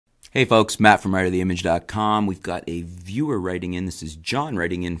Hey folks, Matt from writertheimage.com. We've got a viewer writing in. This is John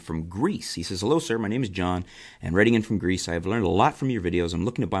writing in from Greece. He says, hello sir, my name is John, and writing in from Greece. I have learned a lot from your videos. I'm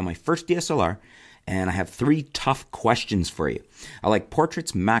looking to buy my first DSLR, and I have 3 tough questions for you. I like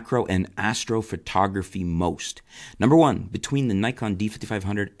portraits, macro, and astrophotography most. Number 1, between the Nikon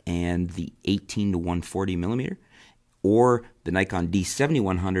D5500 and the 18-140mm, or the Nikon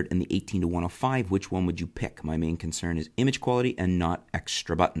D7100 and the 18-105, which one would you pick? My main concern is image quality and not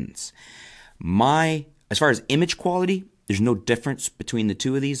extra buttons. As far as image quality, there's no difference between the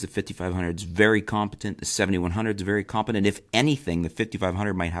two of these. The 5500 is very competent. The 7100 is very competent. If anything, the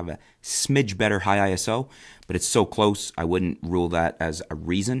 5500 might have a smidge better high ISO, but it's so close, I wouldn't rule that as a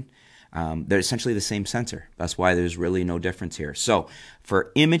reason. They're essentially the same sensor. That's why there's really no difference here. So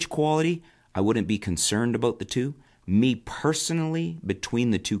for image quality, I wouldn't be concerned about the two. Me personally,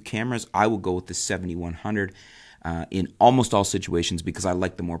 between the two cameras, I will go with the 7100 in almost all situations because I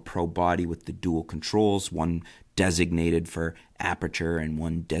like the more pro body with the dual controls, one designated for aperture and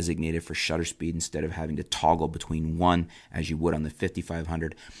one designated for shutter speed instead of having to toggle between one as you would on the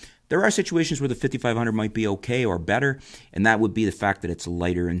 5500. There are situations where the 5500 might be okay or better, and that would be the fact that it's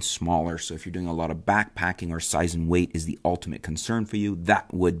lighter and smaller. So if you're doing a lot of backpacking or size and weight is the ultimate concern for you,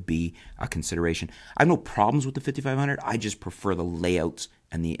 that would be a consideration. I have no problems with the 5500. I just prefer the layouts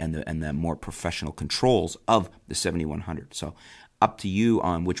and the more professional controls of the 7100. So up to you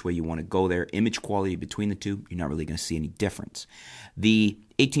on which way you want to go there. Image quality between the two, you're not really going to see any difference. The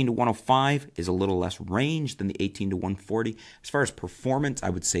 18-105 is a little less range than the 18-140. As far as performance, I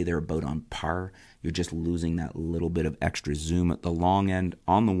would say they're about on par. You're just losing that little bit of extra zoom at the long end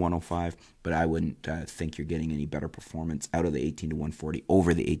on the 105, but I wouldn't think you're getting any better performance out of the 18-140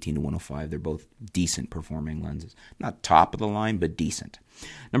 over the 18-105. They're both decent performing lenses. Not top of the line, but decent.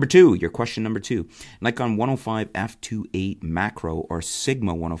 Number 2, your question number 2, Nikon 105 f2.8 macro or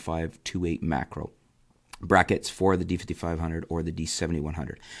Sigma 105 2.8 macro. Brackets for the D5500 or the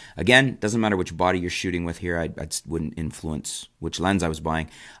D7100. Again, doesn't matter which body you're shooting with here. I wouldn't influence which lens I was buying.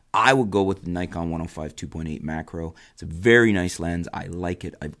 I would go with the Nikon 105 2.8 macro. It's a very nice lens. I like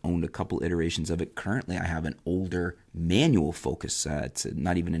it. I've owned a couple iterations of it. Currently, I have an older manual focus. It's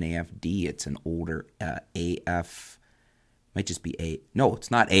not even an AFD. It's an older AF. Might just be A. No,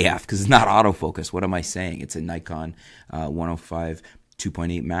 it's not AF because it's not autofocus. What am I saying? It's a Nikon 105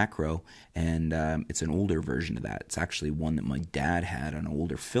 2.8 macro, and it's an older version of that. It's actually one that my dad had on an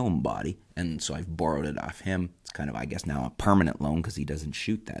older film body, and so I've borrowed it off him. It's kind of, I guess, now a permanent loan because he doesn't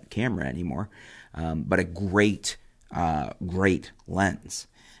shoot that camera anymore. But a great lens.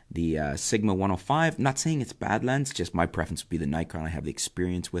 The Sigma 105, not saying it's a bad lens, just my preference would be the Nikon. I have the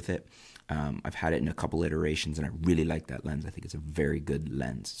experience with it. I've had it in a couple iterations, and I really like that lens. I think it's a very good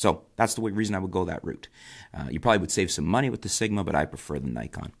lens. So that's the reason I would go that route. You probably would save some money with the Sigma, but I prefer the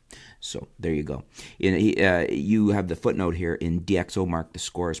Nikon. So there you go. You have the footnote here. In DxOMark, the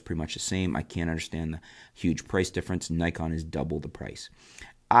score is pretty much the same. I can't understand the huge price difference. Nikon is double the price.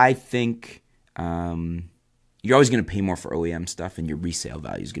 I think you're always going to pay more for OEM stuff, and your resale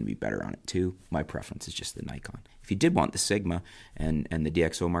value is going to be better on it too. My preference is just the Nikon. If you did want the Sigma and the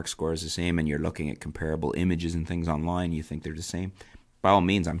DxOMark score is the same, and you're looking at comparable images and things online, you think they're the same, by all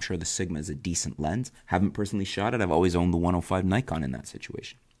means, I'm sure the Sigma is a decent lens. Haven't personally shot it. I've always owned the 105 Nikon in that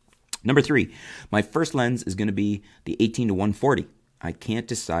situation. Number 3, my first lens is going to be the 18-140. I can't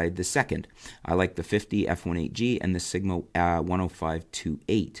decide the second. I like the 50 f1.8G and the Sigma 105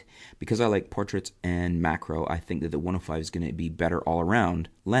 2.8. Because I like portraits and macro, I think that the 105 is going to be better all around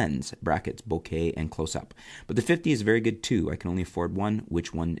lens, brackets, bokeh, and close up. But the 50 is very good too. I can only afford one.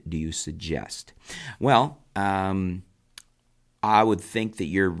 Which one do you suggest? Well, I would think that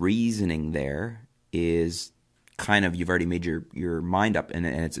your reasoning there is kind of, you've already made your mind up, and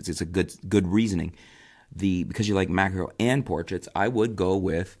it's a good reasoning. Because you like macro and portraits, I would go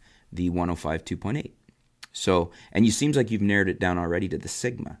with the 105 2.8. So, and you seems like you've narrowed it down already to the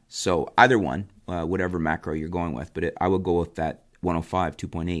Sigma. So either one, whatever macro you're going with, but I would go with that 105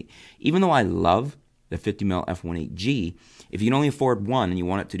 2.8. Even though I love the 50mm f1.8G, if you can only afford one and you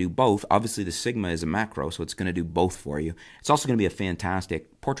want it to do both, obviously the Sigma is a macro, so it's going to do both for you. It's also going to be a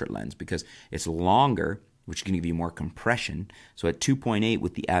fantastic portrait lens because it's longer, which can give you more compression. So at 2.8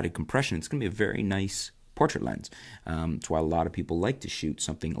 with the added compression, it's going to be a very nice portrait lens. That's why a lot of people like to shoot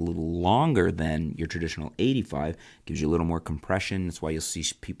something a little longer than your traditional 85. Gives you a little more compression. That's why you'll see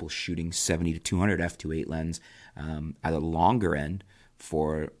people shooting 70 to 200 f2.8 lens at the longer end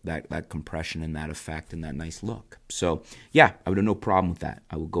for that compression and that effect and that nice look. So yeah, I would have no problem with that.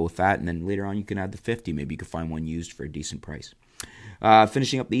 I will go with that, and then later on you can add the 50. Maybe you can find one used for a decent price.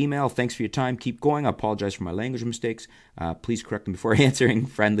 Finishing up the email, thanks for your time. Keep going. I apologize for my language mistakes. Please correct them before answering.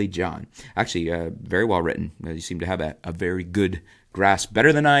 Friendly John. Actually, very well written. You seem to have a very good grasp,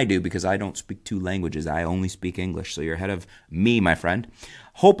 better than I do, because I don't speak two languages. I only speak English. So you're ahead of me, my friend.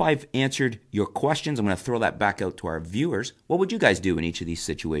 Hope I've answered your questions. I'm going to throw that back out to our viewers. What would you guys do in each of these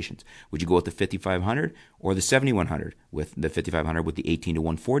situations? Would you go with the 5500 or the 7100? With the 5500 with the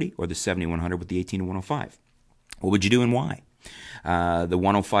 18-140 or the 7100 with the 18-105? What would you do and why? The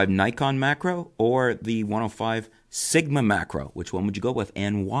 105 Nikon macro or the 105 Sigma macro? Which one would you go with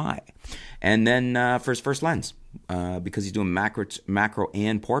and why? And then for his first lens, because he's doing macro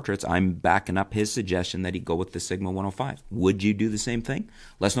and portraits, I'm backing up his suggestion that he go with the Sigma 105. Would you do the same thing?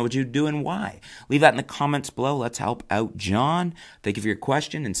 Let us know what you do and why. Leave that in the comments below. Let's help out John. Thank you for your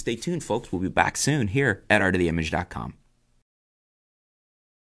question, and stay tuned, folks. We'll be back soon here at artoftheimage.com.